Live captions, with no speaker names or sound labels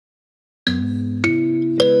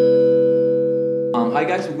Hi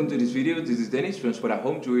guys, welcome to this video. This is Dennis from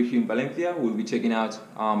Spotahome. We're here in Valencia. We'll be checking out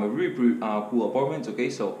a really cool apartment. Okay,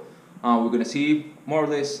 so we're gonna see more or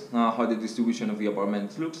less how the distribution of the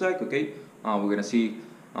apartment looks like. Okay, we're gonna see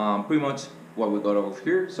pretty much what we got over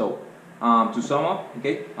here. So to sum up,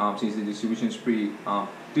 okay, since the distribution is pretty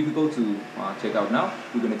difficult to check out now,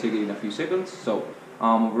 we're gonna take it in a few seconds. So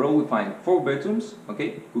overall, we find 4 bedrooms.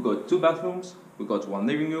 Okay, we got 2 bathrooms. We got 1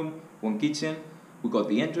 living room, 1 kitchen. We got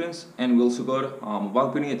the entrance, and we also got a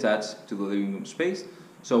balcony attached to the living room space.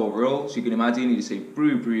 So overall, as you can imagine, it is a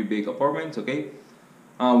pretty big apartment. Okay,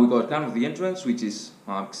 we got kind of the entrance, which is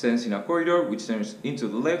extends in a corridor, which turns into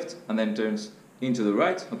the left and then turns into the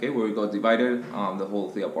right. Okay, where we got divided the whole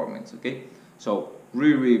of the apartment. Okay, so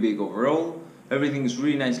really big overall. Everything is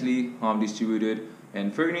really nicely distributed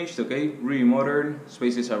and furnished. Okay, really modern.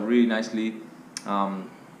 Spaces are really nicely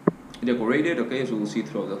decorated, okay, as we will see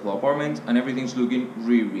throughout the whole apartment, and everything's looking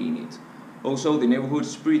really neat. Also, the neighborhood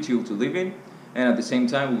is pretty chill to live in, and at the same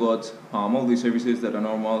time, we got all the services that a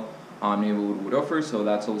normal neighborhood would offer, so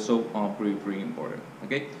that's also pretty important.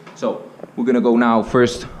 Okay, so we're gonna go now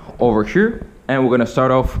first over here, and we're gonna start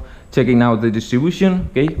off checking out the distribution.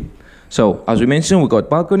 Okay, so as we mentioned, we got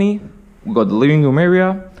balcony, we got the living room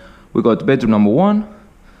area, we got bedroom number 1,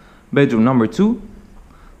 bedroom number 2.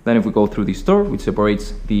 Then if we go through this door, which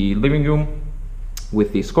separates the living room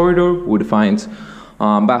with this corridor, we would find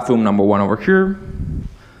bathroom number 1 over here,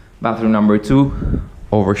 bathroom number 2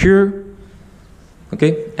 over here.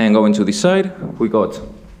 Okay, and going to this side, we got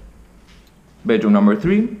bedroom number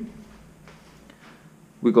 3,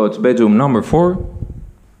 we got bedroom number 4,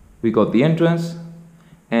 we got the entrance,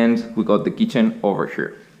 and we got the kitchen over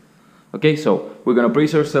here. Okay, so we're gonna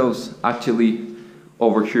place ourselves actually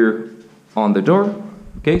over here on the door.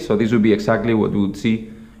 Okay, so this would be exactly what we would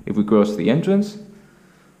see if we cross the entrance.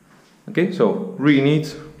 Okay, so really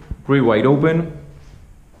neat, really wide open.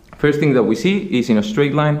 First thing that we see is in a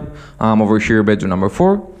straight line over here, bedroom number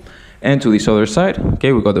 4, and to this other side.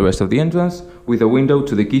 Okay, we got the rest of the entrance with a window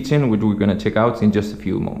to the kitchen, which we're gonna check out in just a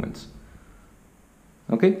few moments.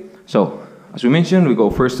 Okay, so as we mentioned, we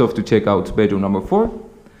go first off to check out bedroom number 4.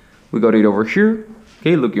 We got it over here.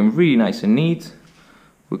 Okay, looking really nice and neat.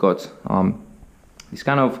 We got this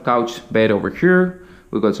kind of couch bed over here.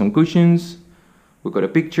 We got some cushions. We got a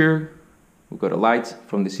picture. We got a light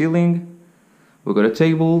from the ceiling. We got a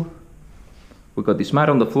table. We got this mat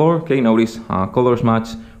on the floor. Okay, notice colors match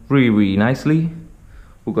really nicely.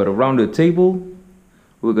 We got a rounded table.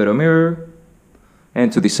 We got a mirror.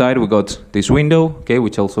 And to the side, we got this window. Okay,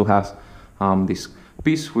 which also has this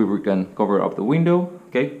piece where we can cover up the window.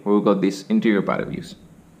 Okay, where we got this interior patio views.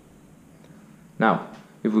 Now,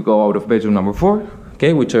 if we go out of bedroom number 4,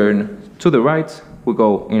 okay, we turn to the right, we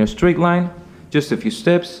go in a straight line, just a few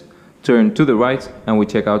steps, turn to the right, and we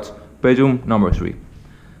check out bedroom number 3.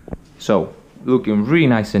 So, looking really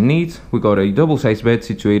nice and neat. We got a double-sized bed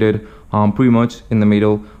situated pretty much in the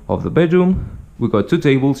middle of the bedroom. We got 2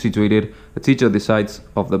 tables situated at each of the sides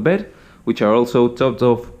of the bed, which are also topped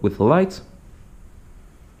off with a light.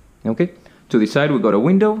 Okay. To the side, we got a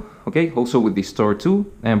window, okay, also with this door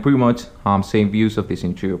too, and pretty much same views of this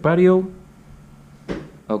interior patio.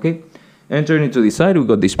 Okay, and turning to the side, we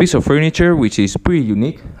got this piece of furniture, which is pretty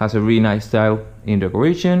unique, has a really nice style in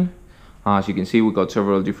decoration. As you can see, we got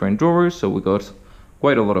several different drawers, so we got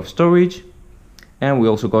quite a lot of storage, and we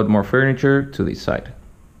also got more furniture to this side.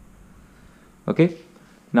 Okay,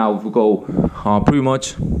 now if we go pretty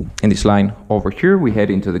much in this line over here, we head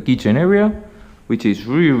into the kitchen area, which is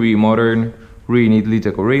really modern, really neatly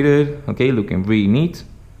decorated. Okay, looking really neat.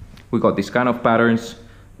 We got this kind of patterns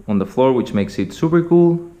on the floor, which makes it super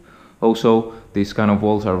cool. Also, these kind of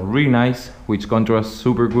walls are really nice, which contrast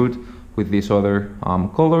super good with these other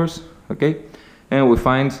colors. Okay, and we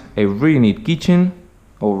find a really neat kitchen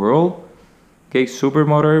overall. Okay, super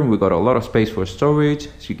modern. We got a lot of space for storage.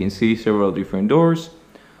 As you can see, several different doors.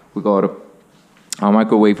 We got a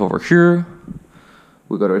microwave over here.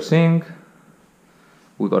 We got our sink.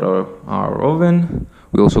 We got our oven.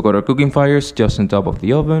 We also got our cooking fires just on top of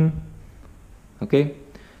the oven. Okay,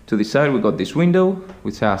 to the side we got this window,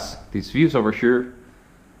 which has these views over here.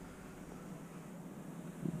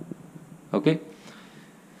 Okay,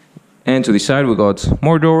 and to the side we got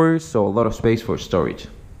more doors, so a lot of space for storage.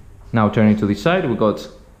 Now turning to the side, we got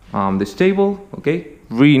this table. Okay,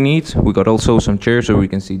 really neat. We got also some chairs so we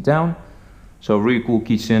can sit down. So really cool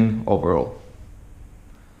kitchen overall.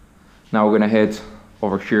 Now we're gonna head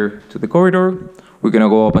over here to the corridor. We're gonna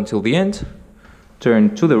go up until the end,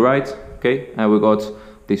 turn to the right, okay, and we got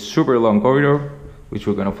this super long corridor, which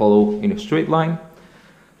we're gonna follow in a straight line.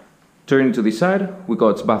 Turning to the side, we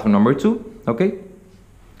got bathroom number 2, okay,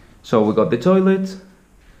 So we got the toilet,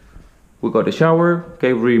 we got the shower,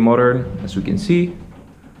 okay, really modern as we can see.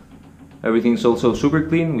 Everything's also super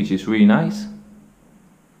clean, which is really nice.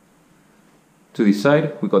 To this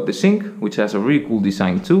side we got the sink, which has a really cool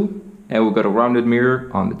design too, and we got a rounded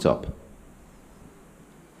mirror on the top.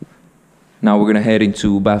 Now we're gonna head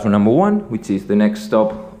into bathroom number 1, which is the next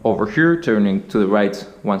stop over here, turning to the right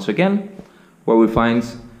once again, where we find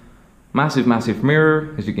massive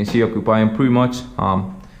mirror, as you can see, occupying pretty much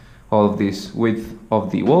all of this width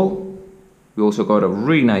of the wall. We also got a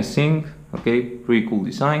really nice sink, okay, pretty cool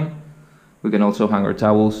design. We can also hang our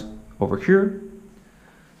towels over here.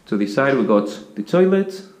 To this side we got the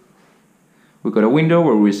toilet. We got a window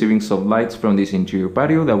where we're receiving some lights from this interior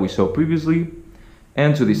patio that we saw previously.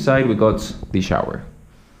 And to this side we got the shower.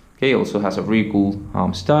 Okay, also has a really cool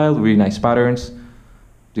style, really nice patterns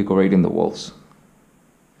decorating the walls.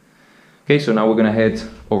 Okay, so now we're gonna head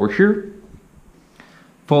over here.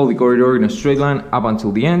 Follow the corridor in a straight line up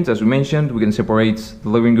until the end. As we mentioned, we can separate the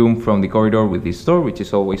living room from the corridor with this door, which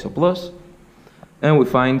is always a plus. And we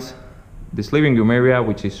find this living room area,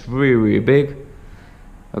 which is really big.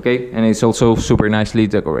 Okay, and it's also super nicely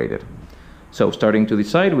decorated. So starting to the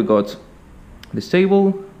side, we got this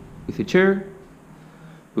table with a chair.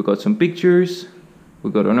 We got some pictures.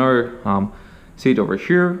 We got another seat over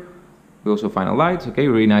here. We also find a light. Okay,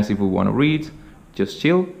 really nice if we want to read, just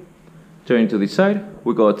chill. Turning to this side,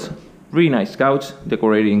 we got really nice couch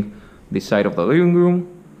decorating this side of the living room.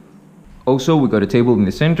 Also, we got a table in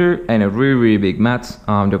the center and a really big mat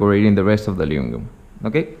decorating the rest of the living room.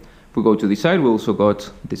 Okay, if we go to this side, we also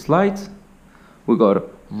got this light. We got a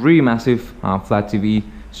really massive flat TV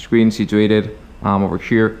screen situated over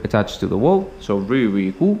here attached to the wall, so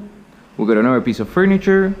really cool. We got another piece of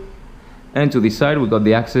furniture, and to this side we got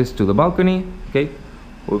the access to the balcony. Okay,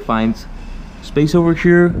 we'll find space over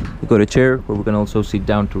here. We got a chair where we can also sit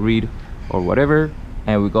down to read or whatever,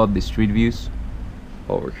 and we got the street views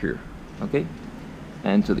over here. Okay,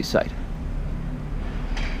 and to this side.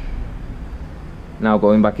 Now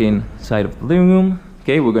going back inside of the living room.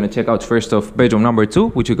 Okay, we're gonna check out first off bedroom number 2,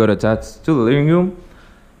 which we got attached to the living room.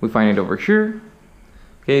 We find it over here.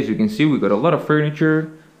 Okay, as you can see, we got a lot of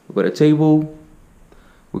furniture. We got a table.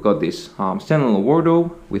 We got this standalone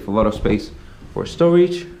wardrobe with a lot of space for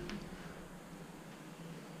storage.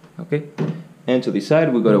 Okay, and to the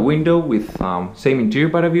side we got a window with same interior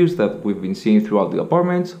patio views that we've been seeing throughout the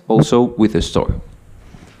apartment, also with a store.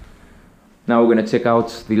 Now we're gonna check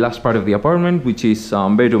out the last part of the apartment, which is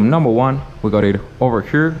bedroom number 1. We got it over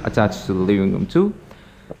here attached to the living room too,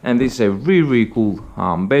 and this is a really cool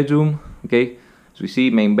bedroom. Okay, as we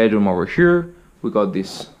see, main bedroom over here. We got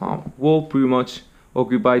this wall pretty much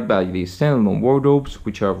occupied by these standalone wardrobes,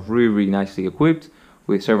 which are really nicely equipped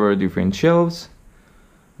with several different shelves.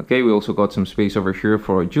 Okay, we also got some space over here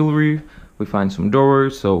for jewelry. We find some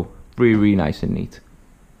drawers, so really nice and neat.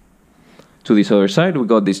 To this other side, we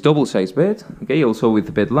got this double-sized bed. Okay, also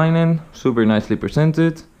with bed linen, super nicely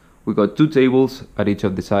presented. We got 2 tables at each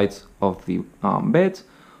of the sides of the bed,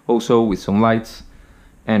 also with some lights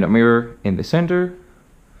and a mirror in the center.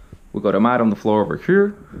 We got a mat on the floor over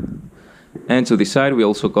here. And to the side, we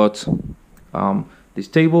also got this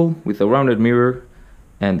table with a rounded mirror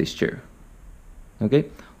and this chair. Okay,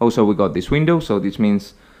 also we got this window, so this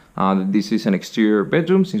means that this is an exterior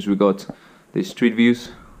bedroom, since we got the street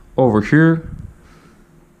views over here.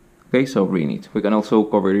 Okay, so really neat. We can also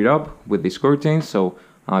cover it up with these curtains, so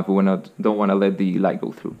if we don't want to let the light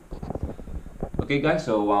go through. Okay guys,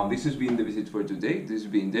 so this has been the visit for today. This has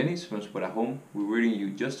been Dennis from Spotahome. We're waiting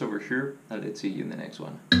you just over here, and let's see you in the next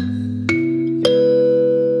one.